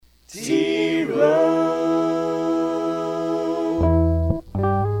Like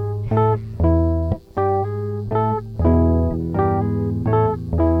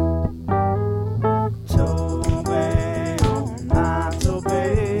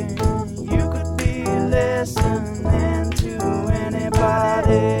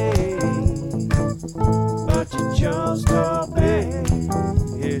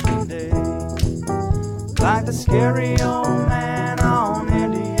the scary old man on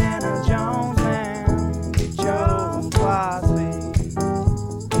Indiana Jones, man, he chose wisely.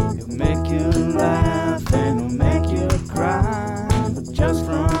 He'll make you laugh and he'll make you cry, but just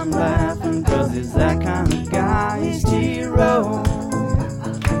from laughing, 'cause he's that kind of guy. He's T-Row,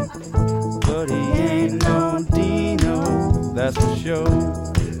 but he ain't no Dino, that's for sure.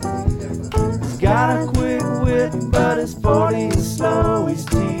 He's got a quick wit, but his 40 is slow. He's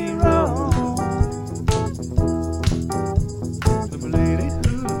T-Row.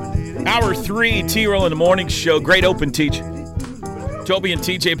 Hour 3, T-Roll in the Morning Show. Great open, Teach. Toby and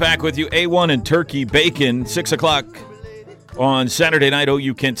TJ back with you. A1 and Turkey Bacon, 6 o'clock on Saturday night.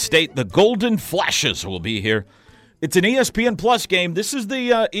 OU Kent State. The Golden Flashes will be here. It's an ESPN Plus game. This is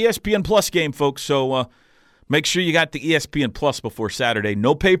the ESPN Plus game, folks, so make sure you got the ESPN Plus before Saturday.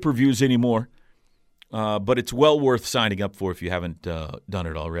 No pay-per-views anymore, but it's well worth signing up for if you haven't done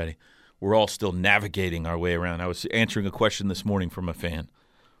it already. We're all still navigating our way around. I was answering a question this morning from a fan,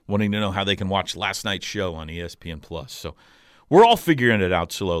 wanting to know how they can watch last night's show on ESPN Plus. So we're all figuring it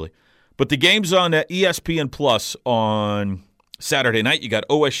out slowly. But the game's on ESPN Plus on Saturday night. You got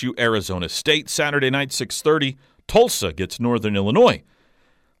OSU Arizona State Saturday night, 6:30. Tulsa gets Northern Illinois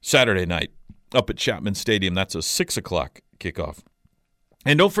Saturday night up at Chapman Stadium. That's a 6 o'clock kickoff.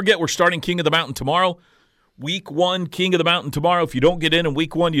 And don't forget, we're starting King of the Mountain tomorrow. Week 1, King of the Mountain tomorrow. If you don't get in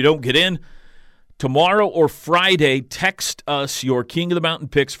Week 1, you don't get in. Tomorrow or Friday, text us your King of the Mountain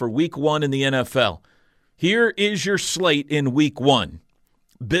picks for Week 1 in the NFL. Here is your slate in Week 1.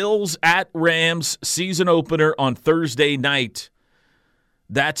 Bills at Rams, season opener on Thursday night.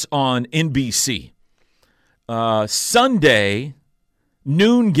 That's on NBC. Sunday,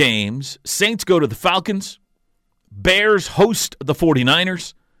 noon games. Saints go to the Falcons. Bears host the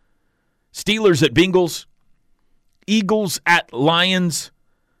 49ers. Steelers at Bengals. Eagles at Lions.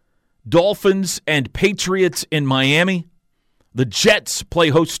 Dolphins and Patriots in Miami. The Jets play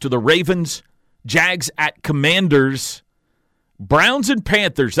host to the Ravens. Jags at Commanders. Browns and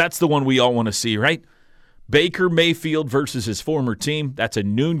Panthers, that's the one we all want to see, right? Baker Mayfield versus his former team. That's a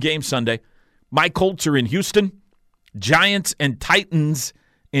noon game Sunday. My Colts are in Houston. Giants and Titans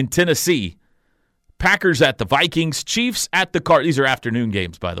in Tennessee. Packers at the Vikings. Chiefs at the Cardinals. These are afternoon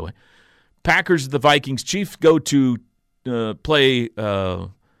games, by the way. Packers at the Vikings. Chiefs go to play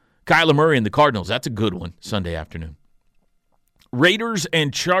Kyler Murray and the Cardinals. That's a good one, Sunday afternoon. Raiders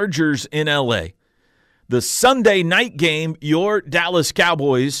and Chargers in L.A. The Sunday night game, your Dallas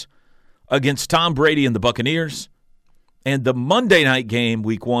Cowboys against Tom Brady and the Buccaneers. And the Monday night game,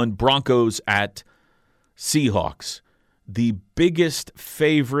 Week 1, Broncos at Seahawks. The biggest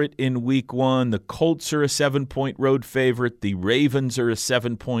favorite in Week 1, the Colts are a 7-point road favorite. The Ravens are a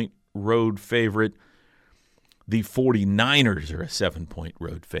 7-point road favorite. The 49ers are a 7-point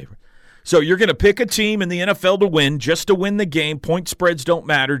road favorite. So you're going to pick a team in the NFL to win, just to win the game. Point spreads don't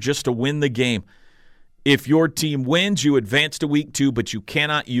matter, just to win the game. If your team wins, you advance to Week 2, but you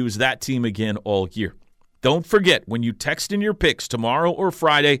cannot use that team again all year. Don't forget, when you text in your picks tomorrow or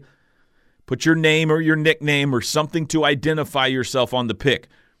Friday, put your name or your nickname or something to identify yourself on the pick.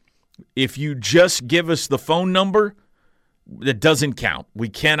 If you just give us the phone number, that doesn't count. We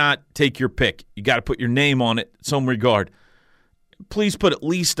cannot take your pick. You got to put your name on it, some regard. Please put at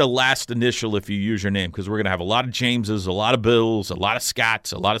least a last initial if you use your name, because we're going to have a lot of Jameses, a lot of Bills, a lot of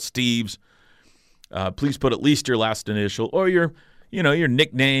Scotts, a lot of Steves. Please put at least your last initial or your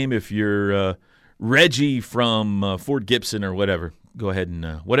nickname. If you're Reggie from Fort Gibson or whatever, go ahead and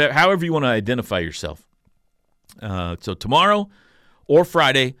whatever, however you want to identify yourself. So tomorrow or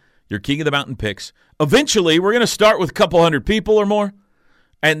Friday, your King of the Mountain picks. Eventually, we're going to start with a couple hundred people or more,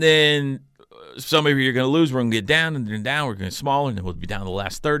 and then some of you are going to lose. We're going to get down, and then down. We're going to get smaller, and then we'll be down to the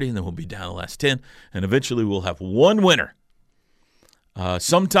last 30, and then we'll be down to the last 10, and eventually we'll have one winner.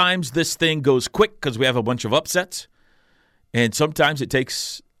 Sometimes this thing goes quick because we have a bunch of upsets, and sometimes it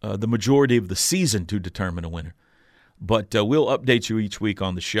takes the majority of the season to determine a winner. But we'll update you each week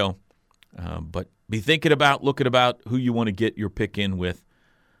on the show. But be thinking about, looking about who you want to get your pick in with.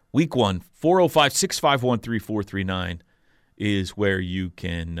 Week 1, 405-651-3439 is where you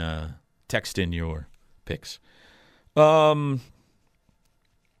can text in your picks. By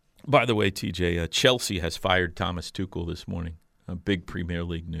the way, TJ, Chelsea has fired Thomas Tuchel this morning. Big Premier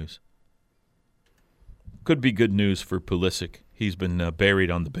League news. Could be good news for Pulisic. He's been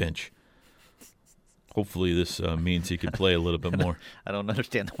buried on the bench. Hopefully this means he can play a little bit more. I don't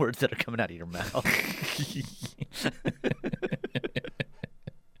understand the words that are coming out of your mouth.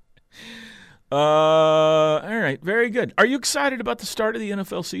 All right, very good. Are you excited about the start of the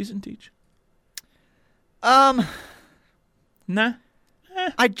NFL season, Teach? Nah.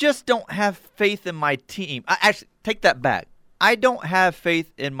 I just don't have faith in my team. I actually take that back. I don't have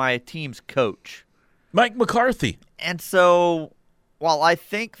faith in my team's coach. Mike McCarthy. And so while I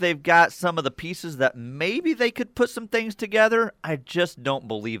think they've got some of the pieces that maybe they could put some things together, I just don't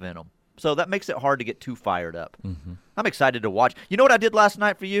believe in them. So that makes it hard to get too fired up. Mm-hmm. I'm excited to watch. You know what I did last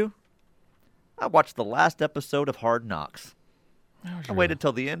night for you? I watched the last episode of Hard Knocks. I waited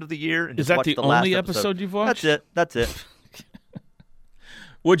till the end of the year and Is just that watched the the last only episode you've watched? That's it.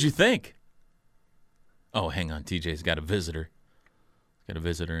 What'd you think? Oh, hang on. TJ's got a visitor. Got a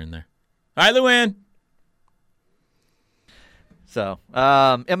visitor in there. Hi, Luann. So,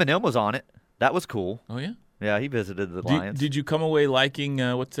 Eminem was on it. That was cool. Oh, yeah? Yeah, he visited the Lions. Did you come away liking,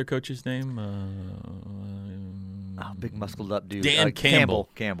 what's their coach's name? Big muscled up dude. Dan Campbell.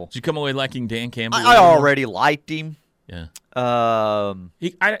 Campbell. Did you come away liking Dan Campbell? I already liked him. Yeah. I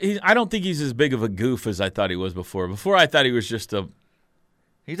I don't think he's as big of a goof as I thought he was before. Before, I thought he was just a...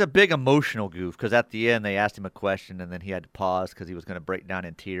 He's a big emotional goof because at the end they asked him a question and then he had to pause because he was going to break down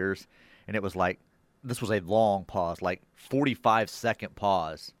in tears. And it was like, this was a long pause, like 45-second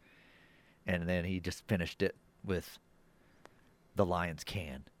pause. And then he just finished it with, the Lions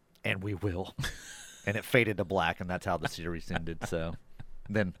can, and we will. And it faded to black, and that's how the series ended. So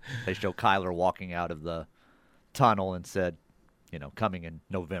then they show Kyler walking out of the tunnel and said, coming in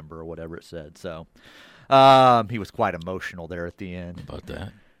November or whatever it said. So he was quite emotional there at the end. About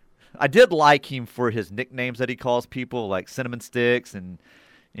that. I did like him for his nicknames that he calls people, like Cinnamon Sticks and,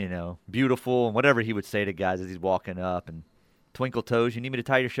 Beautiful and whatever he would say to guys as he's walking up. And Twinkle Toes, you need me to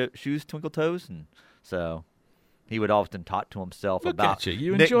tie your shoes, Twinkle Toes? And so he would often talk to himself Look about at you.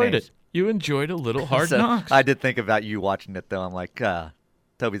 You nicknames. enjoyed it. You enjoyed a little Hard So Knocks. I did think about you watching it, though. I'm like,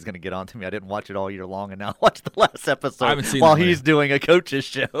 Toby's going to get on to me. I didn't watch it all year long, and now I watched the last episode I haven't seen while it, he's doing a coach's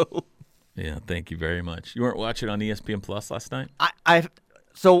show. Yeah, thank you very much. You weren't watching on ESPN Plus last night?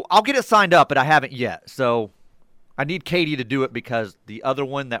 So I'll get it signed up, but I haven't yet. So I need Katie to do it because the other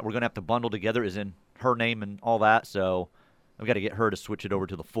one that we're going to have to bundle together is in her name and all that. So I've got to get her to switch it over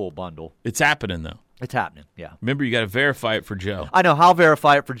to the full bundle. It's happening, though. It's happening, yeah. Remember, you got to verify it for Joe. I know. I'll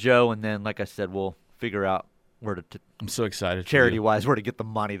verify it for Joe, and then, like I said, we'll figure out where to I'm so excited. charity-wise, where to get the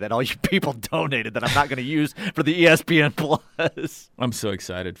money that all you people donated that I'm not going to use for the ESPN Plus. I'm so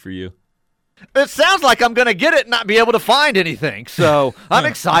excited for you. It sounds like I'm going to get it and not be able to find anything, so I'm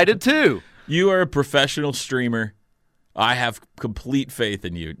excited too. You are a professional streamer. I have complete faith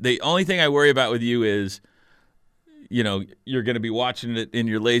in you. The only thing I worry about with you is, you're going to be watching it in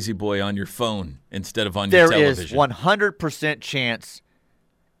your lazy boy on your phone instead of on your television. There is 100% chance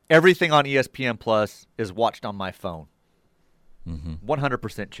everything on ESPN Plus is watched on my phone.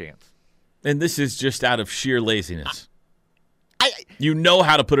 100% chance. And this is just out of sheer laziness. You know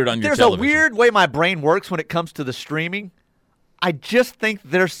how to put it on your television. There's a weird way my brain works when it comes to the streaming. I just think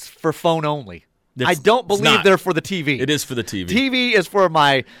they're for phone only. I don't believe they're for the TV. It is for the TV. TV is for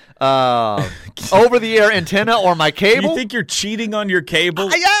my over-the-air antenna or my cable. You think you're cheating on your cable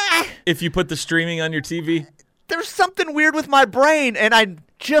if you put the streaming on your TV? There's something weird with my brain, and I'm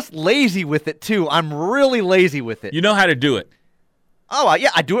just lazy with it, too. I'm really lazy with it. You know how to do it. Oh, yeah,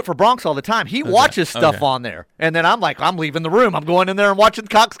 I do it for Bronx all the time. He watches stuff on there. And then I'm like, I'm leaving the room. I'm going in there and watching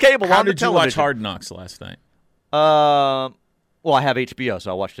Cox Cable How on the did you television. watch Hard Knocks last night? Well, I have HBO, so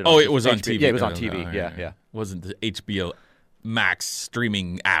I watched it on it was on TV. Yeah, it was on TV. Yeah. It wasn't the HBO Max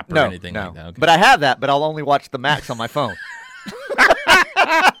streaming app or anything like that. Okay. But I have that, but I'll only watch the Max on my phone.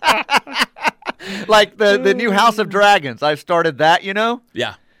 Like the new House of Dragons. I've started that,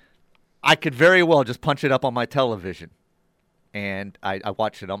 Yeah. I could very well just punch it up on my television. And I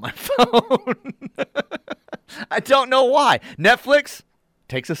watch it on my phone. I don't know why. Netflix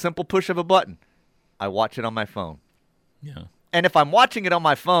takes a simple push of a button. I watch it on my phone. Yeah. And if I'm watching it on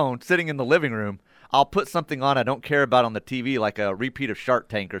my phone, sitting in the living room, I'll put something on I don't care about on the TV, like a repeat of Shark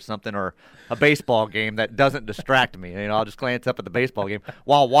Tank or something, or a baseball game that doesn't distract me. I'll just glance up at the baseball game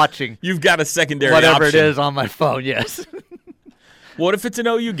while watching. You've got a secondary whatever option. it is on my phone, yes. What if it's an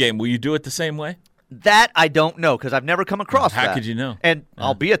OU game? Will you do it the same way? That I don't know because I've never come across that. How could you know? And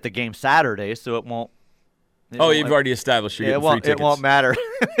I'll be at the game Saturday, so it won't. You've already established you're getting free tickets. It won't matter.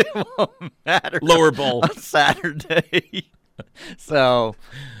 It won't matter. Lower bowl. On Saturday. So,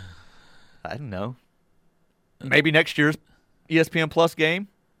 I don't know. Maybe next year's ESPN Plus game.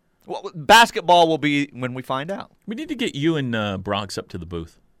 Well, basketball will be when we find out. We need to get you and Bronx up to the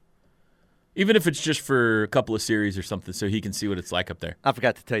booth. Even if it's just for a couple of series or something so he can see what it's like up there. I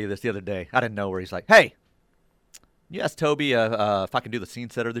forgot to tell you this the other day. I didn't know where he's like, hey, you asked Toby if I can do the scene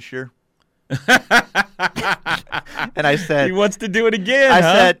setter this year? And I said... He wants to do it again, I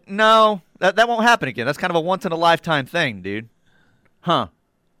said, no, that won't happen again. That's kind of a once-in-a-lifetime thing, dude. Huh.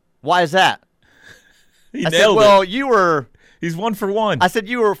 Why is that? He I said, nailed well, it. you were... He's 1 for 1. I said,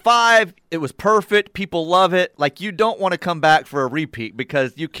 you were 5. It was perfect. People love it. Like, you don't want to come back for a repeat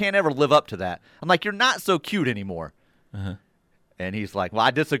because you can't ever live up to that. I'm like, you're not so cute anymore. Uh-huh. And he's like, well,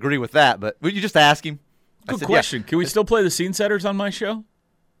 I disagree with that, but would you just ask him? I Good said, question. yeah. Can we still play the scene setters on my show?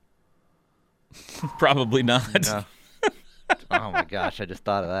 Probably not. No. Oh, my gosh. I just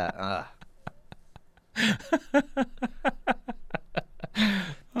thought of that.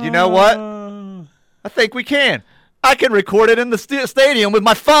 You know what? I think we can. I can record it in the stadium with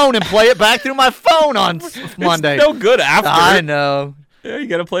my phone and play it back through my phone on Monday. It's no good after. I know. Yeah, you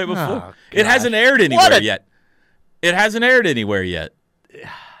got to play it before. Oh, it gosh. hasn't aired anywhere yet. It hasn't aired anywhere yet.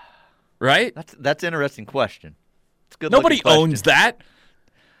 Right? That's an interesting question. It's a good. Nobody owns that.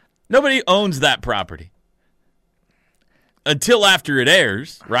 Nobody owns that property until after it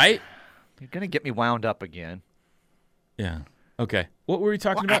airs, right? You're gonna get me wound up again. Yeah. Okay. What were we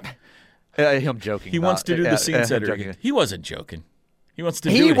talking about? Him joking. He wants to do the scene setter again. He wasn't joking. He wants to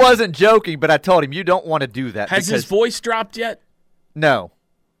do it. He wasn't joking, but I told him you don't want to do that. Has his voice dropped yet? No.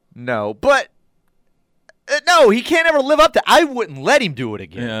 But no, he can't ever live up to. I wouldn't let him do it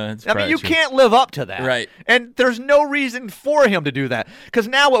again. Yeah, that's I mean, you true. can't live up to that, Right. And there's no reason for him to do that. Because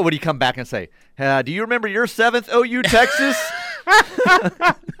now, what would he come back and say? Do you remember your 7th OU Texas?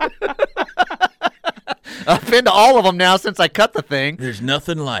 I've been to all of them now since I cut the thing. There's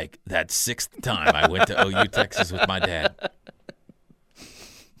nothing like that 6th time I went to OU Texas with my dad.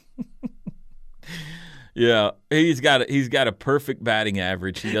 Yeah, he's got a perfect batting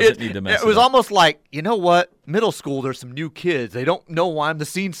average. He doesn't need to mess it was up. almost like, you know what? Middle school, there's some new kids. They don't know why I'm the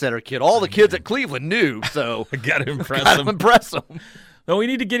scene setter kid. All the kids at Cleveland knew, so I got to impress gotta him. impress them. No, we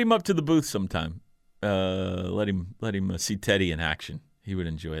need to get him up to the booth sometime. Let him see Teddy in action. He would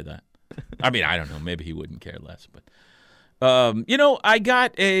enjoy that. I mean, I don't know. Maybe he wouldn't care less, but I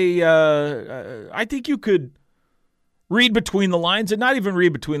got I think you could read between the lines, and not even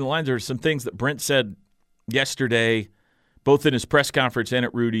read between the lines. There are some things that Brent said yesterday, both in his press conference and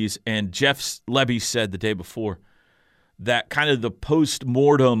at Rudy's, and Jeff Lebby said the day before, that kind of the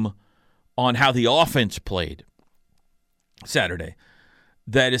post-mortem on how the offense played Saturday,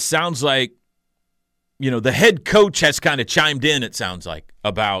 that it sounds like, the head coach has kind of chimed in, it sounds like,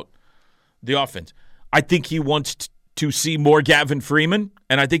 about the offense. I think he wants to see more Gavin Freeman,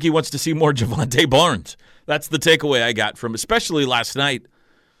 and I think he wants to see more Javonte Barnes. That's the takeaway I got from, especially last night,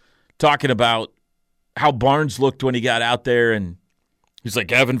 talking about how Barnes looked when he got out there, and he's like,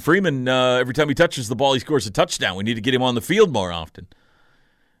 Gavin Freeman, every time he touches the ball, he scores a touchdown. We need to get him on the field more often.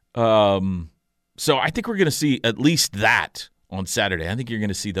 So I think we're going to see at least that on Saturday. I think you're going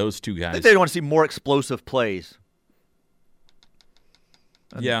to see those two guys. I think they want to see more explosive plays.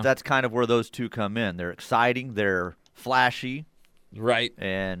 And yeah. That's kind of where those two come in. They're exciting. They're flashy. Right.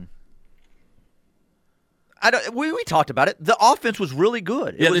 And we talked about it. The offense was really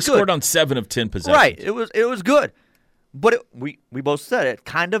good. They scored on 7 of 10 possessions. Right. It was good. But we both said it,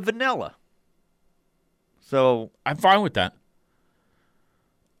 kind of vanilla. So I'm fine with that.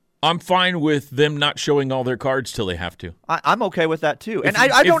 I'm fine with them not showing all their cards till they have to. I'm okay with that too. And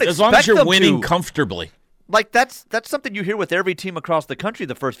I don't expect as long as you're them winning to. Comfortably. Like that's something you hear with every team across the country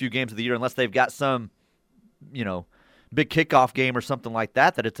the first few games of the year, unless they've got some, big kickoff game or something like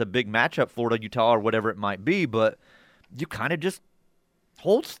that it's a big matchup, Florida, Utah, or whatever it might be. But you kind of just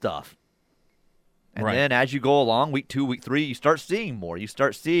hold stuff. And right. then as you go along, week 2, week 3, you start seeing more. You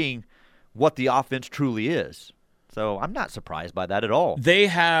start seeing what the offense truly is. So I'm not surprised by that at all. They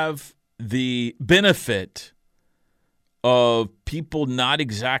have the benefit of people not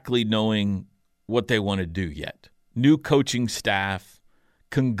exactly knowing what they want to do yet. New coaching staff,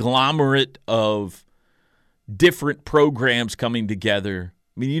 conglomerate of different programs coming together.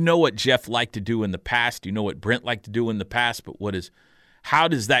 I mean, you know what Jeff liked to do in the past. You know what Brent liked to do in the past. But how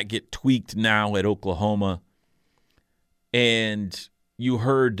does that get tweaked now at Oklahoma? And you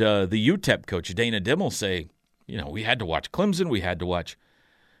heard the UTEP coach, Dana Dimmel, say, we had to watch Clemson. We had to watch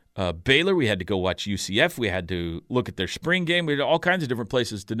Baylor. We had to go watch UCF. We had to look at their spring game. We had all kinds of different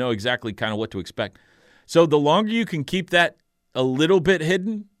places to know exactly kind of what to expect. So the longer you can keep that a little bit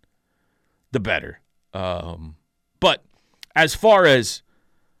hidden, the better. But as far as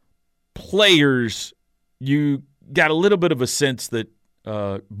players, you got a little bit of a sense that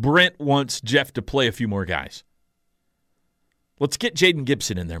Brent wants Jeff to play a few more guys. Let's get Jaden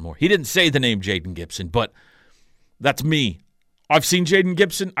Gibson in there more. He didn't say the name Jaden Gibson, but that's me. I've seen Jaden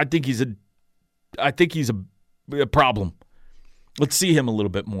Gibson. I think he's a problem. Let's see him a little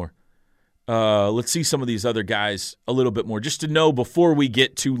bit more. Let's see some of these other guys a little bit more, just to know before we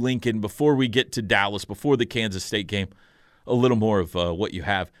get to Lincoln, before we get to Dallas, before the Kansas State game, a little more of what you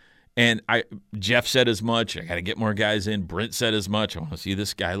have. And Jeff said as much. I got to get more guys in. Brent said as much. I want to see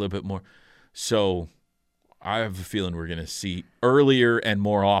this guy a little bit more. So I have a feeling we're going to see earlier and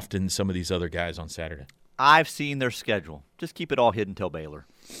more often some of these other guys on Saturday. I've seen their schedule. Just keep it all hidden till Baylor.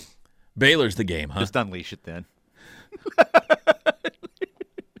 Baylor's the game, huh? Just unleash it then.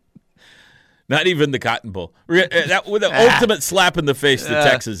 Not even the Cotton Bowl. That with the ultimate slap in the face to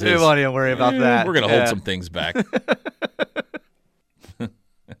Texas is. We won't even worry about that. We're going to hold some things back.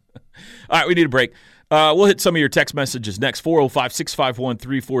 All right, we need a break. We'll hit some of your text messages next.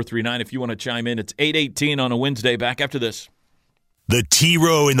 405-651-3439 if you want to chime in. It's 8:18 on a Wednesday. Back after this. The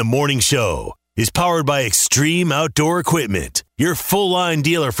T-Row in the Morning Show is powered by Extreme Outdoor Equipment, your full-line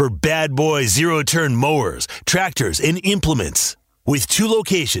dealer for bad boy zero-turn mowers, tractors, and implements. With 2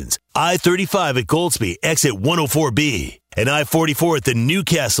 locations, I-35 at Goldsby, exit 104B, and I-44 at the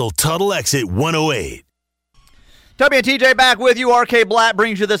Newcastle Tuttle exit 108. Tubby and TJ back with you. RK Black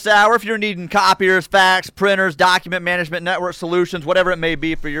brings you this hour. If you're needing copiers, fax, printers, document management, network solutions, whatever it may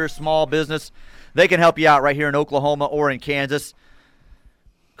be for your small business, they can help you out right here in Oklahoma or in Kansas.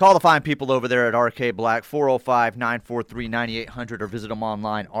 Call the fine people over there at RK Black, 405-943-9800, or visit them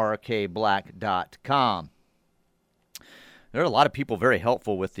online, rkblack.com. There are a lot of people very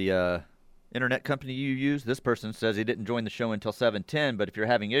helpful with the internet company you use. This person says he didn't join the show until 7:10, but if you're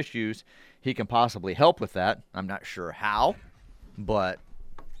having issues, he can possibly help with that. I'm not sure how, but...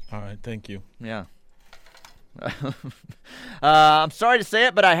 All right, thank you. Yeah. I'm sorry to say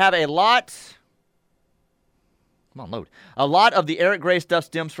it, but I have a lot... Come on, load. A lot of the Eric Gray stuff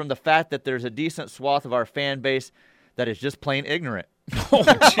stems from the fact that there's a decent swath of our fan base that is just plain ignorant. Oh,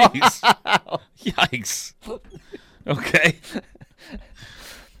 jeez. Yikes. Okay.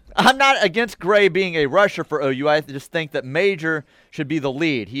 I'm not against Gray being a rusher for OU. I just think that Major should be the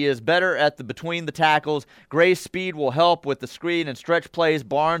lead. He is better at the between the tackles. Gray's speed will help with the screen and stretch plays.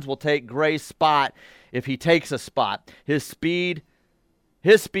 Barnes will take Gray's spot if he takes a spot. His speed,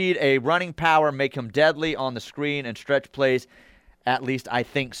 a running power make him deadly on the screen and stretch plays. At least I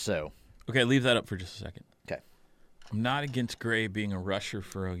think so. Okay, leave that up for just a second. Okay. I'm not against Gray being a rusher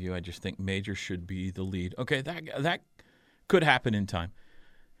for OU. I just think Major should be the lead. Okay, that could happen in time.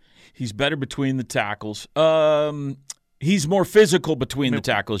 He's better between the tackles. He's more physical between the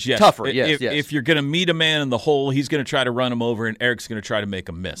tackles, yes. Tougher, yes. If you're going to meet a man in the hole, he's going to try to run him over, and Eric's going to try to make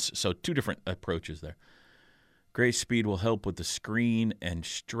him miss. So 2 different approaches there. Gray's speed will help with the screen and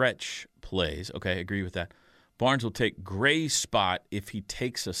stretch plays. Okay, I agree with that. Barnes will take Gray's spot if he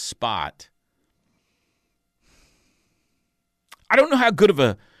takes a spot. I don't know how good of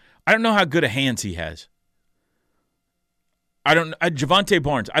hands he has. Javante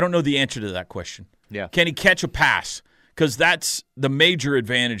Barnes, I don't know the answer to that question. Yeah. Can he catch a pass? Because that's the major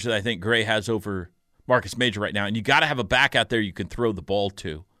advantage that I think Gray has over Marcus Major right now. And you got to have a back out there you can throw the ball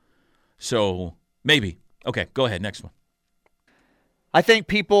to. So maybe. Okay, go ahead. Next one. I think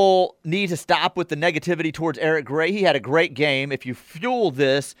people need to stop with the negativity towards Eric Gray. He had a great game. If you fuel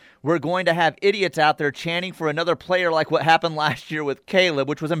this, we're going to have idiots out there chanting for another player like what happened last year with Caleb,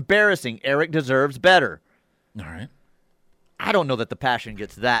 which was embarrassing. Eric deserves better. All right. I don't know that the passion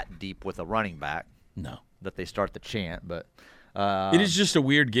gets that deep with a running back. No. That they start the chant, but... it is just a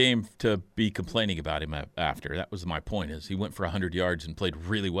weird game to be complaining about him after. That was my point, is he went for 100 yards and played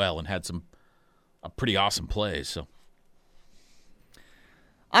really well and had some pretty awesome plays. So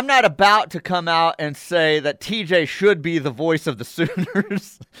I'm not about to come out and say that TJ should be the voice of the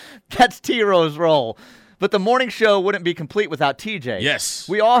Sooners. That's T-Row's role. But the morning show wouldn't be complete without TJ. Yes.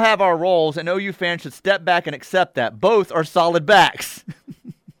 We all have our roles, and OU fans should step back and accept that. Both are solid backs.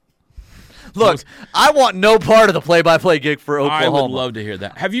 Look, I want no part of the play-by-play gig for Oklahoma. I would love to hear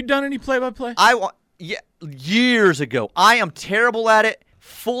that. Have you done any play-by-play? Years ago. I am terrible at it.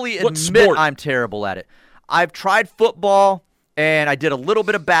 Fully admit I'm terrible at it. I've tried football, and I did a little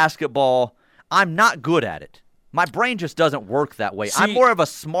bit of basketball. I'm not good at it. My brain just doesn't work that way. I'm more of a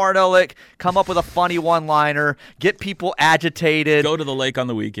smart aleck, come up with a funny one-liner, get people agitated. Go to the lake on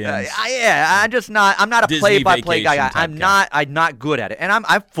the weekends. I'm not a Disney play-by-play guy. vacation I'm not good at it. And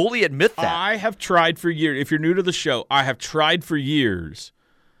I fully admit that. I have tried for years. If you're new to the show, I have tried for years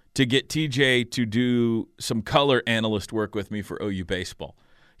to get TJ to do some color analyst work with me for OU baseball.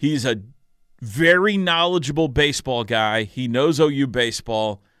 He's a Very knowledgeable baseball guy. He knows OU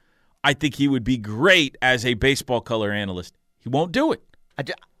baseball. I think he would be great as a baseball color analyst. He won't do it.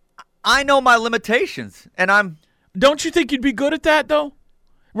 I know my limitations, and I'm... Don't you think you'd be good at that, though?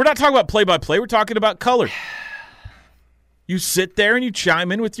 We're not talking about play-by-play. We're talking about color. You sit there and you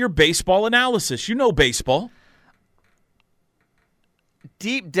chime in with your baseball analysis. You know baseball.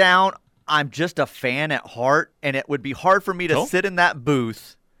 Deep down, I'm just a fan at heart, and it would be hard for me to sit in that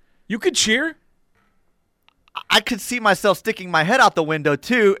booth. You could cheer. I could see myself sticking my head out the window,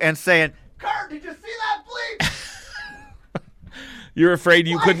 too, and saying, Kurt, did you see that bleep? You're afraid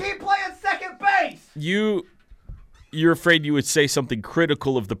you couldn't. Why is he playing second base? You're afraid you would say something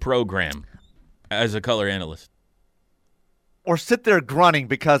critical of the program as a color analyst. Or sit there grunting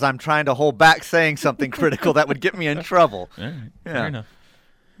because I'm trying to hold back saying something critical that would get me in trouble. All right, Yeah. fair enough.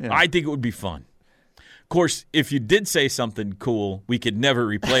 Yeah. I think it would be fun. Of course, if you did say something cool, we could never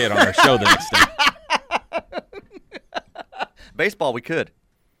replay it on our show the next day. Baseball, we could.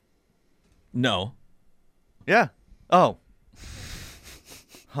 No. Yeah. Oh.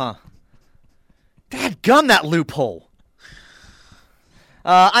 Huh. Dadgum, that loophole.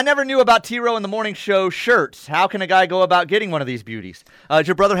 I never knew about T-Row in the Morning Show shirts. How can a guy go about getting one of these beauties? Does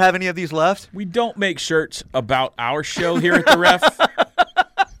your brother have any of these left? We don't make shirts about our show here at the Ref.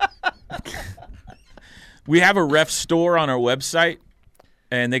 We have a Ref store on our website,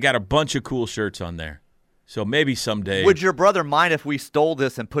 and they got a bunch of cool shirts on there. So maybe someday. Would your brother mind if we stole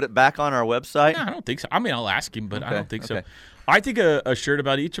this and put it back on our website? No, I don't think so. I mean, I'll ask him, but I don't think so. Okay. I think a shirt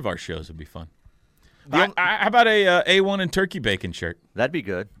about each of our shows would be fun. How about a A1 and turkey bacon shirt? That'd be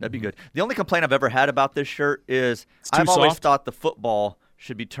good. That'd be good. The only complaint I've ever had about this shirt is too I've always soft? thought the football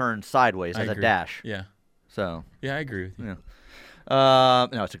should be turned sideways I as a agree. dash. Yeah. So, Yeah, I agree with you. yeah.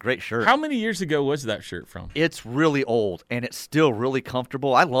 No, it's a great shirt. How many years ago was that shirt from? It's really old, and it's still really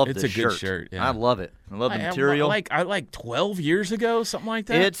comfortable. I love It's this a good shirt. shirt, yeah. I love it. I love the material. I like 12 years ago, something like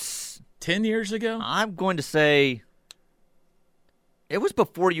that. It's 10 years ago. I'm going to say it was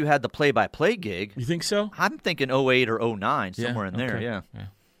before you had the play-by-play gig. You think so? I'm thinking 08 or 09, somewhere in there, okay.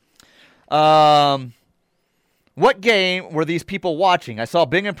 yeah. What game were these people watching? I saw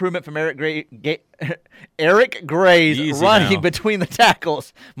big improvement from Eric Gray's Easy running now. between the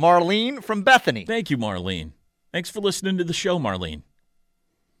tackles. Marlene from Bethany. Thank you, Marlene. Thanks for listening to the show, Marlene.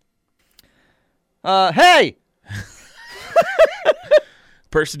 Hey!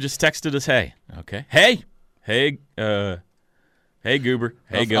 Person just texted us, hey. Okay. Hey, Goober.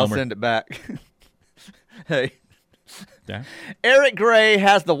 Hey, I'll Gomer. send it back. Hey. Yeah. Eric Gray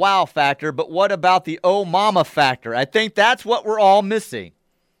has the wow factor, but what about the oh mama factor? I think that's what we're all missing.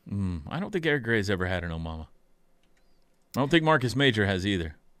 I don't think Eric Gray's ever had an Omama. I don't think Marcus Major has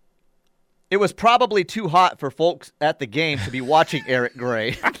either. It was probably too hot for folks at the game to be watching Eric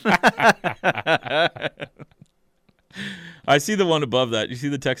Gray. I see the one above that. You see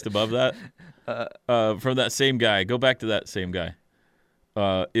the text above that? From that same guy. Go back to that same guy.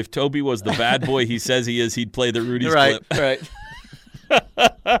 If Toby was the bad boy he says he is, he'd play the Rudy's clip. Right.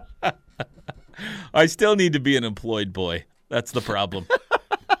 I still need to be an employed boy. That's the problem.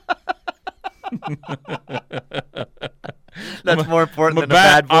 That's more important than a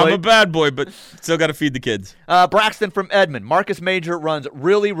bad boy. I'm a bad boy, but still got to feed the kids. Braxton from Edmond. Marcus Major runs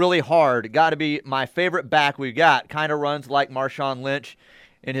really, really hard. Got to be my favorite back we got. Kind of runs like Marshawn Lynch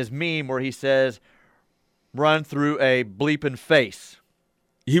in his meme where he says, run through a bleeping face.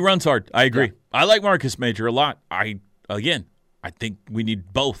 He runs hard. I agree. Yeah. I like Marcus Major a lot. I think we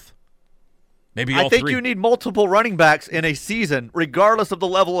need both. Maybe all I think three. you need multiple running backs in a season, regardless of the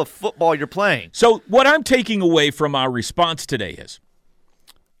level of football you're playing. So what I'm taking away from our response today is,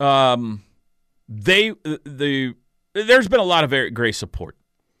 there's been a lot of Eric Gray support,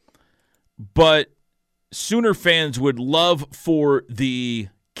 but Sooner fans would love for the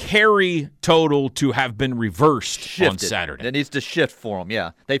carry total to have been reversed on Saturday. It needs to shift for him,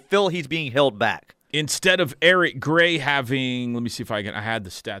 yeah. They feel he's being held back. Instead of Eric Gray having, let me see if I had the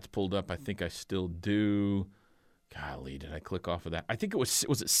stats pulled up. I think I still do. Golly, did I click off of that? I think it was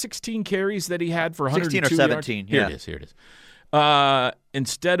it 16 carries that he had for 102 16 or 17, yards? yeah. Here it is.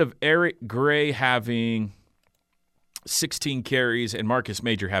 Instead of Eric Gray having 16 carries and Marcus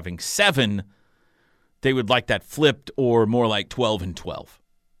Major having 7, they would like that flipped or more like 12 and 12.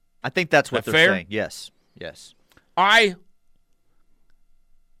 I think that's what That they're fair? saying. Yes. I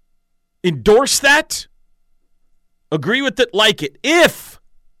endorse that, agree with it, like it. If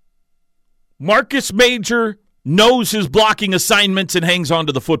Marcus Major knows his blocking assignments and hangs on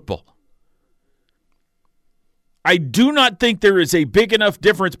to the football. I do not think there is a big enough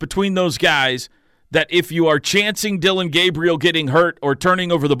difference between those guys that if you are chancing Dillon Gabriel getting hurt or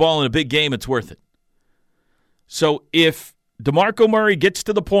turning over the ball in a big game, it's worth it. So if DeMarco Murray gets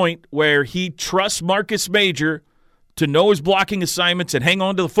to the point where he trusts Marcus Major to know his blocking assignments and hang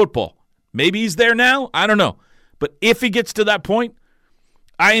on to the football, maybe he's there now, I don't know. But if he gets to that point,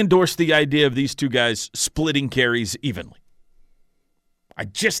 I endorse the idea of these two guys splitting carries evenly. I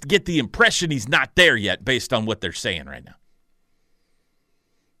just get the impression he's not there yet based on what they're saying right now.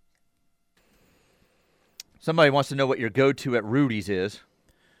 Somebody wants to know what your go-to at Rudy's is.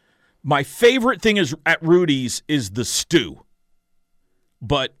 My favorite thing is at Rudy's is the stew.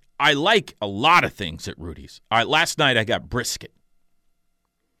 But I like a lot of things at Rudy's. Last night I got brisket.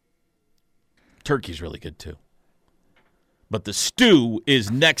 Turkey's really good too. But the stew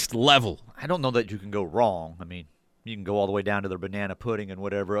is next level. I don't know that you can go wrong. I mean, you can go all the way down to their banana pudding and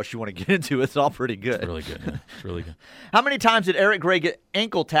whatever else you want to get into. It's all pretty good. It's really good. Yeah. It's really good. How many times did Eric Gray get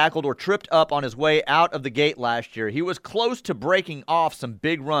ankle tackled or tripped up on his way out of the gate last year? He was close to breaking off some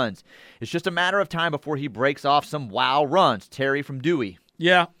big runs. It's just a matter of time before he breaks off some wow runs. Terry from Dewey.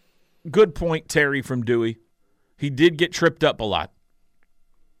 Yeah, good point, Terry from Dewey. He did get tripped up a lot.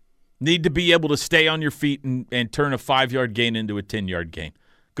 Need to be able to stay on your feet and turn a 5-yard gain into a 10-yard gain.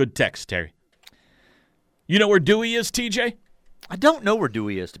 Good text, Terry. You know where Dewey is, TJ? I don't know where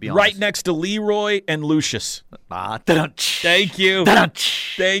Dewey is, to be honest. Right next to Leroy and Lucius. Thank you.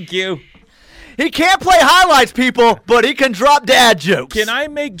 Thank you. He can't play highlights, people, but he can drop dad jokes. Can I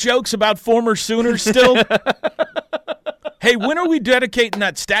make jokes about former Sooners still? Hey, when are we dedicating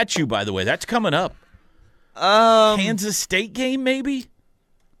that statue, by the way? That's coming up. Kansas State game, maybe?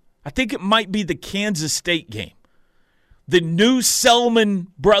 I think it might be the Kansas State game. The new Selman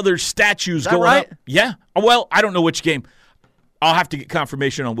Brothers statues going right? up. Yeah. Well, I don't know which game. I'll have to get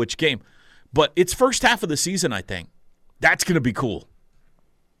confirmation on which game. But it's first half of the season, I think. That's going to be cool.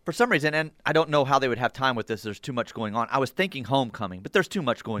 For some reason, and I don't know how they would have time with this. There's too much going on. I was thinking homecoming, but there's too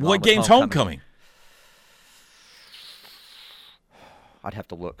much going on. What game's homecoming? I'd have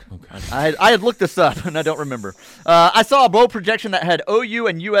to look. Okay. I had looked this up, and I don't remember. I saw a bowl projection that had OU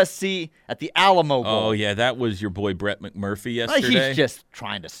and USC at the Alamo Bowl. Oh, yeah, that was your boy Brett McMurphy yesterday. He's just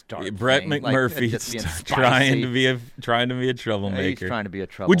trying to start. Brett McMurphy trying to be a troublemaker. He's trying to be a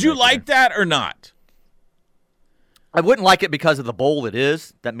troublemaker. Would you like that or not? I wouldn't like it because of the bowl it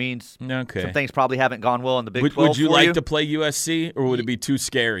is. That means some Okay. things probably haven't gone well in the Big 12 Would you for like to play USC, or would it be too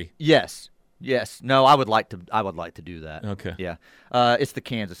scary? Yes. No, I would like to do that. Okay. Yeah. It's the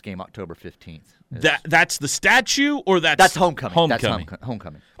Kansas game, October 15th. That's the statue, or that's homecoming. Homecoming. That's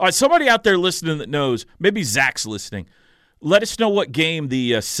homecoming. All right, somebody out there listening that knows, maybe Zach's listening. Let us know what game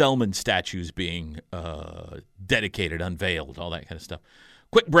the Selman statue is being dedicated, unveiled, all that kind of stuff.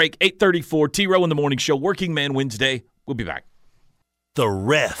 Quick break, 8:34, T-Row in the Morning Show, Working Man Wednesday. We'll be back. The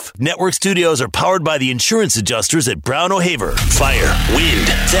Ref Network studios are powered by the insurance adjusters at Brown O'Haver. Fire, wind,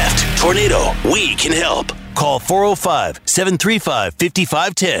 theft, tornado. We can help. Call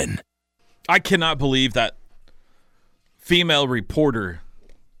 405-735-5510. I cannot believe that female reporter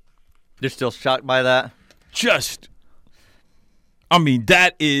You're still shocked by that?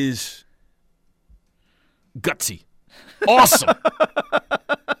 that is gutsy. Awesome.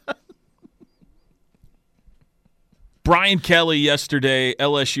 Brian Kelly yesterday,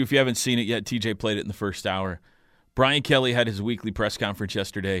 LSU, if you haven't seen it yet, TJ played it in the first hour. Brian Kelly had his weekly press conference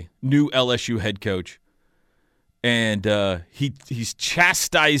yesterday, new LSU head coach. And he's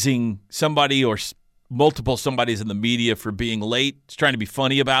chastising somebody or multiple somebodies in the media for being late. He's trying to be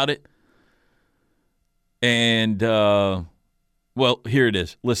funny about it. And, well, here it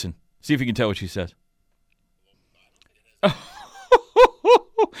is. Listen, see if you can tell what she says.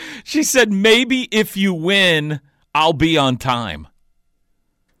 She said, maybe if you win, I'll be on time.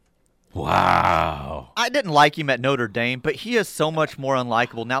 Wow. I didn't like him at Notre Dame, but he is so much more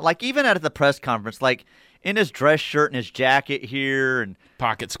unlikable now. Like, even at the press conference, like, in his dress shirt and his jacket here and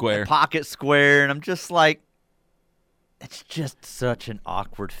Pocket square. And I'm just like, it's just such an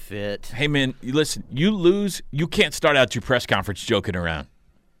awkward fit. Hey, man, listen, you lose, you can't start out your press conference joking around.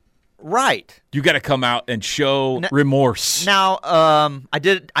 Right. You got to come out and show remorse. Now, I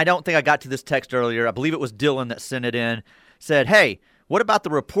don't think I got to this text earlier. I believe it was Dylan that sent it in. Said, hey, what about the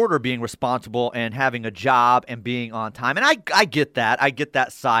reporter being responsible and having a job and being on time? And I get that. I get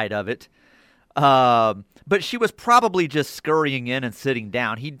that side of it. But she was probably just scurrying in and sitting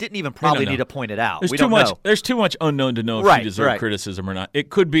down. He didn't even probably need to point it out. There's too much unknown to know if she deserved criticism or not.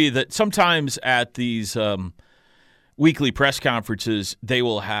 It could be that sometimes at these weekly press conferences, they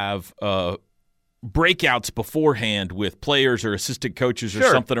will have breakouts beforehand with players or assistant coaches or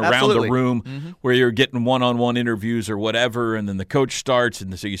something around the room where you're getting one-on-one interviews or whatever, and then the coach starts,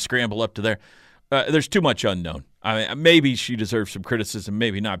 and so you scramble up to there. There's too much unknown. I mean, maybe she deserves some criticism,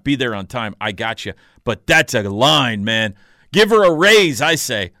 maybe not. Be there on time, I got you. But that's a line, man. Give her a raise, I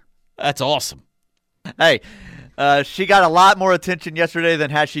say. That's awesome. Hey, she got a lot more attention yesterday than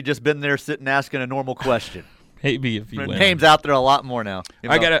had she just been there sitting asking a normal question. Maybe if you Her win. name's out there a lot more now. You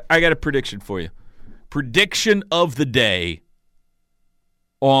know? I got a prediction for you. Prediction of the day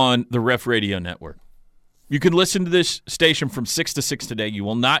on the Ref Radio Network. You can listen to this station from 6 to 6 today. You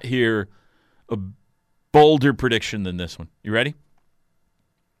will not hear a bolder prediction than this one. You ready?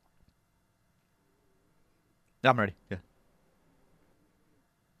 I'm ready. Yeah.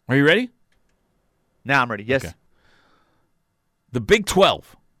 Are you ready? Now I'm ready. Yes. Okay. The Big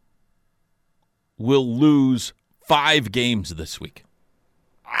 12 will lose 5 games this week.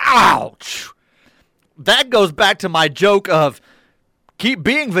 Ouch! That goes back to my joke of keep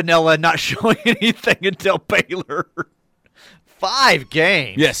being vanilla and not showing anything until Baylor. 5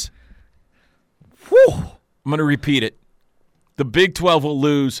 games. Yes. Whew. I'm going to repeat it. The Big 12 will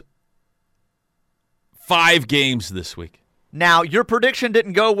lose 5 games this week. Now, your prediction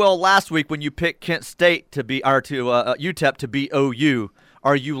didn't go well last week when you picked Kent State to be UTEP to beat OU.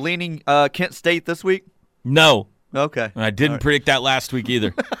 Are you leaning Kent State this week? No. Okay. And I didn't predict that last week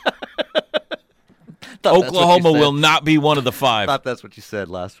either. Thought that's what you Oklahoma said. will not be one of the 5. Thought that's what you said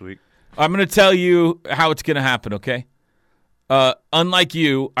last week. I'm going to tell you how it's going to happen, okay? Unlike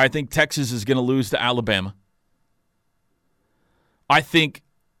you, I think Texas is going to lose to Alabama. I think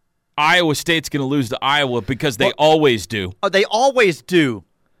Iowa State's going to lose to Iowa because they always do. Oh, they always do.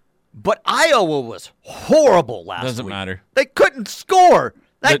 But Iowa was horrible last week. Doesn't matter. They couldn't score.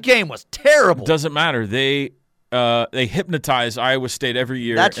 That game was terrible. Doesn't matter. They hypnotize Iowa State every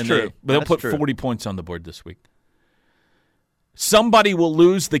year. That's and true. They'll That's put true. 40 points on the board this week. Somebody will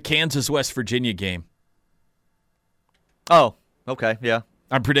lose the Kansas-West Virginia game. Oh, okay, yeah.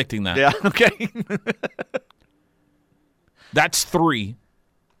 I'm predicting that. Yeah, okay. That's 3.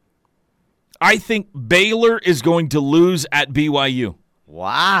 I think Baylor is going to lose at BYU.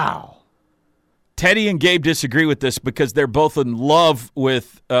 Wow. Teddy and Gabe disagree with this because they're both in love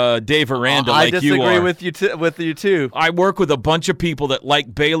with Dave Aranda I like disagree you are. with you too. I work with a bunch of people that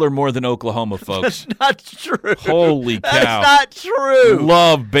like Baylor more than Oklahoma folks. That's not true. Holy cow. That's not true.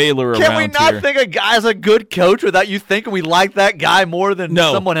 Love Baylor Can around we not here. think a guy's a good coach without you thinking we like that guy more than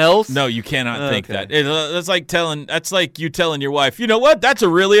someone else? No, you cannot think Okay. that. That's like you telling your wife, you know what? That's a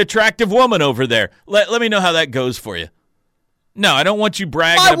really attractive woman over there. Let me know how that goes for you. No, I don't want you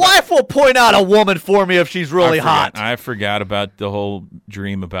bragging My about wife will point out a woman for me if she's really hot. I forgot about the whole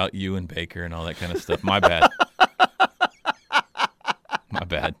dream about you and Baker and all that kind of stuff. My bad. My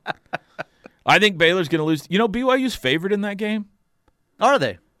bad. I think Baylor's going to lose. You know, BYU's favored in that game, Are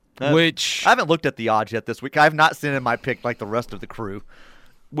they? which I haven't looked at the odds yet this week. I have not seen in my pick like the rest of the crew.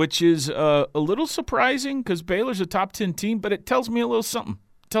 is a little surprising because Baylor's a top 10 team, but it tells me a little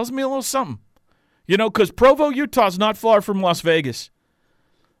something. You know, because Provo, Utah's not far from Las Vegas.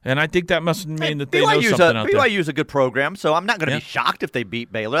 And I think that must mean that they know something out there. BYU's a good program, so I'm not going to Yeah. be shocked if they beat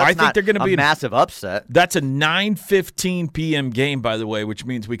Baylor. I That's think they're going to be a massive upset. That's a 9:15 p.m. game, by the way, which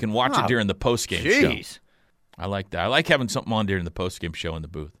means we can watch it during the postgame show. Jeez. I like that. I like having something on during the postgame show in the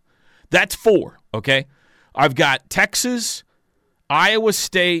booth. That's 4, okay? I've got Texas, Iowa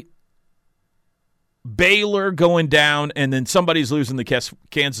State, Baylor going down, and then somebody's losing the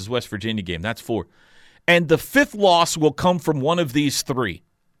Kansas-West Virginia game. That's 4. And the 5th loss will come from one of these 3.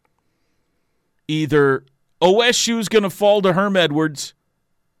 Either OSU's going to fall to Herm Edwards,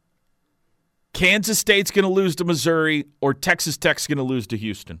 Kansas State's going to lose to Missouri, or Texas Tech's going to lose to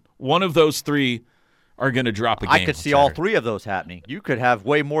Houston. One of those 3 are going to drop a game. I could see all 3 of those happening. You could have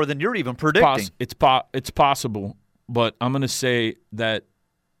way more than you're even predicting. It's possible, but I'm going to say that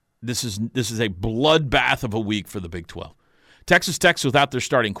this is a bloodbath of a week for the Big 12. Texas Tech's without their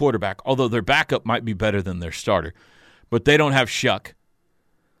starting quarterback, although their backup might be better than their starter. But they don't have Shuck.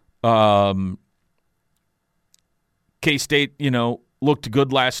 K-State, looked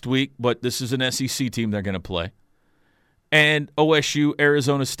good last week, but this is an SEC team they're going to play. And OSU,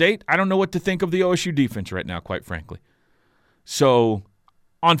 Arizona State, I don't know what to think of the OSU defense right now, quite frankly. So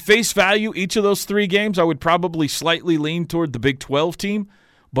on face value, each of those 3 games, I would probably slightly lean toward the Big 12 team,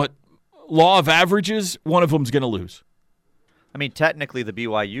 but law of averages, one of them's going to lose. I mean, technically, the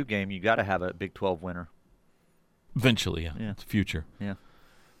BYU game, you got to have a Big 12 winner. Eventually, yeah. Yeah. It's future. Yeah.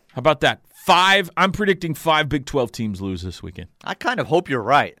 How about that? 5. I'm predicting 5 Big 12 teams lose this weekend. I kind of hope you're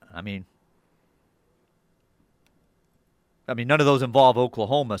right. I mean, none of those involve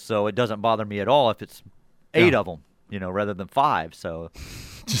Oklahoma, so it doesn't bother me at all if it's 8 of them, rather than 5. So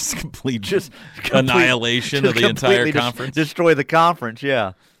Just complete complete annihilation of the entire completely conference. Destroy the conference,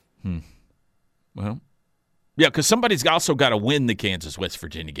 yeah. Well, yeah, because somebody's also got to win the Kansas-West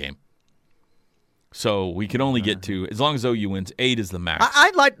Virginia game. So we can only get to, as long as OU wins, 8 is the max.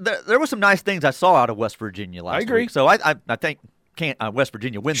 I like. There were some nice things I saw out of West Virginia last week. I agree. So I think West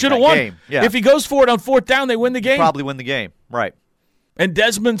Virginia wins Should that have won. game. Yeah. If he goes for it on 4th down, they win the game. Probably win the game. Right. And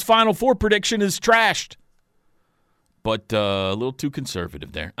Desmond's Final Four prediction is trashed. But a little too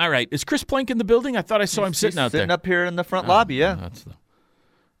conservative there. All right. Is Chris Plank in the building? I thought I saw him sitting out there. Sitting up here in the front lobby, yeah.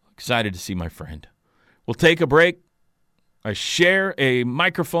 Excited to see my friend. We'll take a break. I share a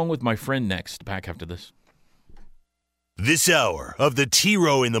microphone with my friend next. Back after this. This hour of the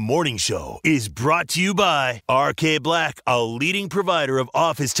T-Row in the Morning Show is brought to you by RK Black, a leading provider of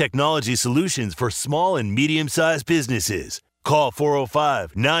office technology solutions for small and medium-sized businesses. Call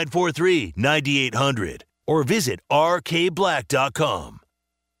 405-943-9800 or visit rkblack.com.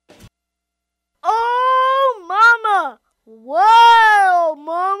 Oh, Mama! Wow,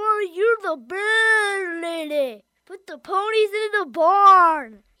 Mama, you're the bird lady. Put the ponies in the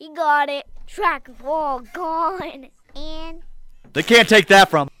barn. You got it. Track all gone. And They can't take that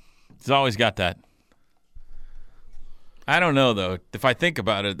from him. He's always got that. I don't know, though. If I think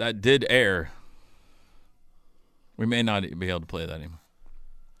about it, that did air. We may not be able to play that anymore.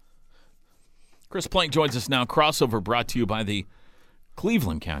 Chris Plank joins us now. Crossover brought to you by the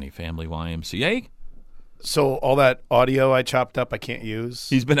Cleveland County Family YMCA. So all that audio I chopped up I can't use?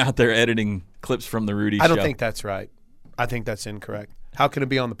 He's been out there editing clips from the Rudy I show. don't think that's right. I think that's incorrect. How can it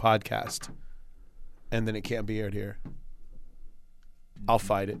be on the podcast and then it can't be aired here? I'll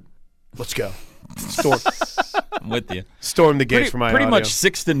fight it. Let's go. I'm with you. Storm the gates for my pretty audio. much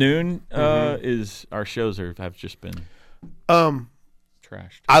 6 to noon is our shows have just been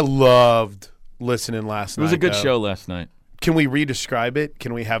trashed. I loved listening last night. It was a good though. show last night. Can we re-describe it?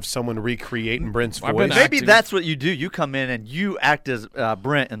 Can we have someone recreate in Brent's I've voice? been Maybe acting. that's what you do. You come in and you act as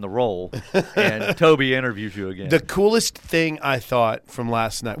Brent in the role, and Toby interviews you again. The coolest thing I thought from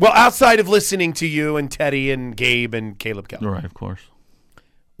last night, well, outside of listening to you and Teddy and Gabe and Caleb Keller, Right, of course.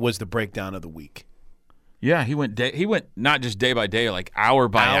 was the breakdown of the week. Yeah, he went not just day by day, like hour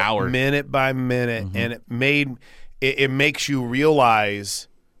by hour. Minute by minute. And it makes you realize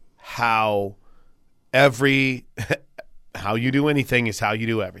how how you do anything is how you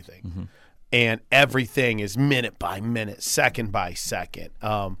do everything. And everything is minute by minute, second by second.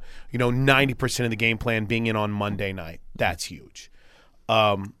 90% of the game plan being in on Monday night. That's huge.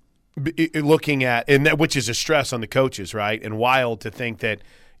 Looking at, which is a stress on the coaches, right? And wild to think that,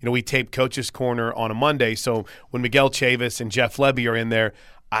 we tape Coach's Corner on a Monday. So when Miguel Chavis and Jeff Lebby are in there,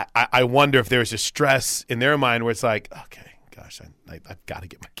 I wonder if there's a stress in their mind where it's like, okay, gosh, I've got to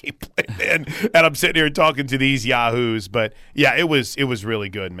get my game plan in. And I'm sitting here talking to these yahoos. But, yeah, it was really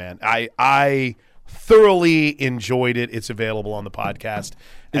good, man. I thoroughly enjoyed it. It's available on the podcast.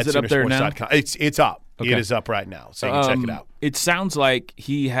 Is it up there now? It's up. Okay. It is up right now, so you can check it out. It sounds like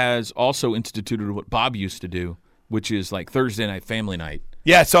he has also instituted what Bob used to do, which is like Thursday night, family night.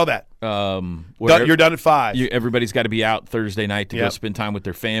 Yeah, I saw that. You're done at 5. Everybody's got to be out Thursday night to go spend time with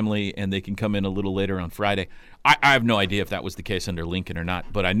their family, and they can come in a little later on Friday. I have no idea if that was the case under Lincoln or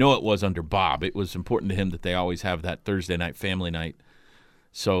not, but I know it was under Bob. It was important to him that they always have that Thursday night, family night.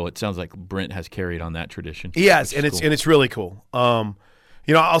 So it sounds like Brent has carried on that tradition. Yes, and it's really cool.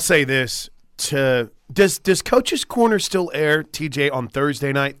 I'll say this. Does Coach's Corner still air, TJ, on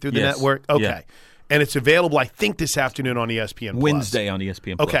Thursday night through the network? Okay. Yeah. And it's available, I think, this afternoon on ESPN+. Wednesday on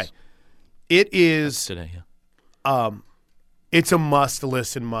ESPN+. Okay. It is That's today, yeah. It's a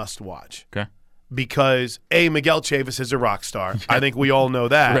must-listen, must-watch. Okay. Because, Miguel Chavis is a rock star. I think we all know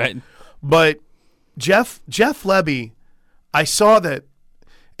that. Right. But Jeff Lebby, I saw that.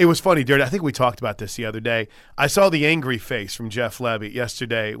 It was funny, Jared. I think we talked about this the other day. I saw the angry face from Jeff Lebby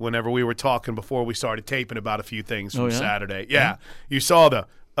yesterday whenever we were talking before we started taping about a few things from Saturday. Yeah. You saw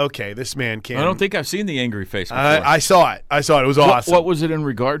okay, this man can't. I don't think I've seen the angry face before. I saw it. It was awesome. What was it in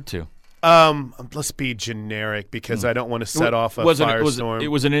regard to? Let's be generic because I don't want to set off a firestorm. It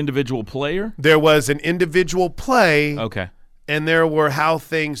was an individual player? There was an individual play. Okay. And there were how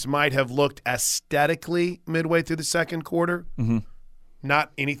things might have looked aesthetically midway through the second quarter. Mm-hmm.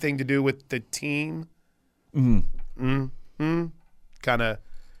 Not anything to do with the team. Kind of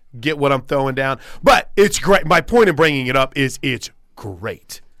get what I'm throwing down. But it's great. My point in bringing it up is it's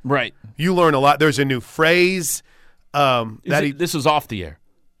great. Right. You learn a lot. There's a new phrase. This was off the air.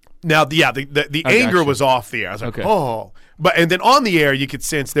 Now, the anger was off the air. I was like, oh. And then on the air, you could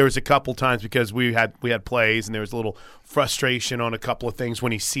sense there was a couple times because we had plays and there was a little frustration on a couple of things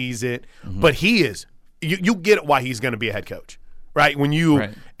when he sees it. Mm-hmm. But he is you get why he's going to be a head coach, right?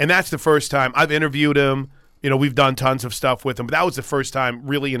 And that's the first time I've interviewed him. We've done tons of stuff with him, but that was the first time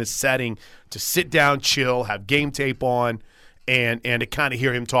really in a setting to sit down, chill, have game tape on, and to kind of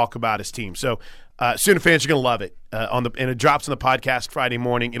hear him talk about his team. So Sooner fans are going to love it. And it drops on the podcast Friday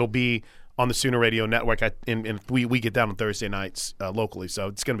morning. It'll be on the Sooner Radio Network, and we get down on Thursday nights locally, so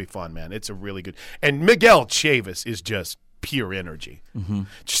it's going to be fun, man. It's a really good – and Miguel Chavis is just pure energy. Mm-hmm.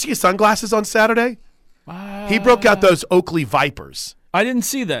 Did you see his sunglasses on Saturday? He broke out those Oakley Vipers. I didn't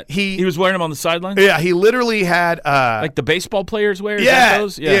see that. He was wearing them on the sideline? Yeah, he literally had like the baseball players wear?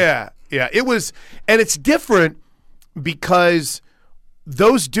 Those? Yeah. It was – and it's different because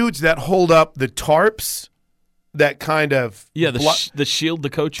those dudes that hold up the tarps – that kind of the shield the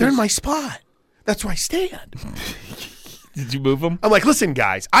coaches. They're in my spot. That's where I stand. Did you move them? I'm like, listen,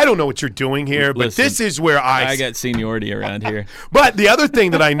 guys, I don't know what you're doing here, but this is where I got seniority around here. But the other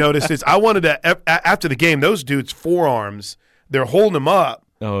thing that I noticed is I wanted to after the game, those dudes' forearms, they're holding them up.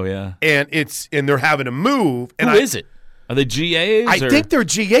 Oh yeah, and they're having to move. And Who is it? Are they GAs? I think they're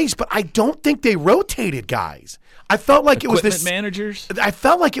GAs, but I don't think they rotated guys. I felt like it was this managers. I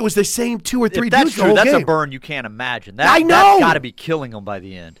felt like it was the same 2 or 3 if that's dudes. True, that's game. a burn you can't imagine. I know. That's got to be killing them by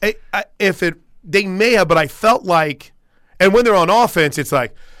the end. They may have, but I felt like, and when they're on offense, it's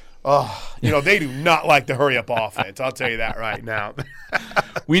like, they do not like the hurry up offense. I'll tell you that right now.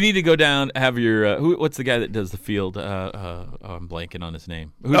 We need to go down. Have your what's the guy that does the field? I'm blanking on his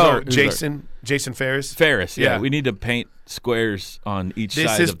name. Jason Ferris. Ferris. Yeah, we need to paint squares on each side.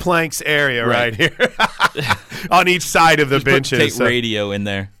 This is Plank's area right here, on each side of the benches. Take radio in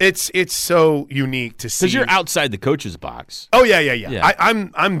there. It's so unique to see because you're outside the coach's box. Oh yeah.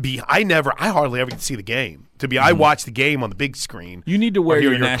 I hardly ever get to see the game. I watch the game on the big screen. You need to wear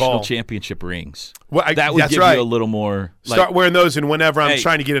your national championship rings. Well, that would give you a little more. Start wearing those, and whenever I'm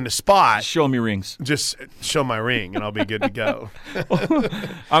trying to get in a spot, show them your rings. Just show my ring, and I'll be good to go.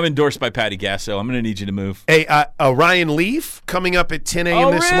 I'm endorsed by Patty Gasso. I'm going to need you to move. Hey, Ryan Leaf coming up at 10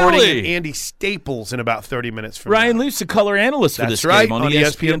 a.m. this morning, and Andy Staples in about 30 minutes from Ryan now. Leaf's the color analyst for this game on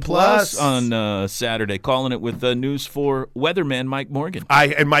ESPN Plus on Saturday, calling it with news for weatherman Mike Morgan.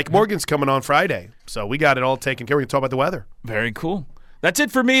 And Mike Morgan's coming on Friday, so we got it all taken care of. We can talk about the weather. Very cool. That's it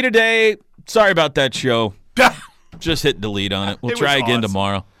for me today. Sorry about that show. Just hit delete on it. We'll try again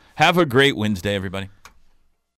tomorrow. Have a great Wednesday, everybody.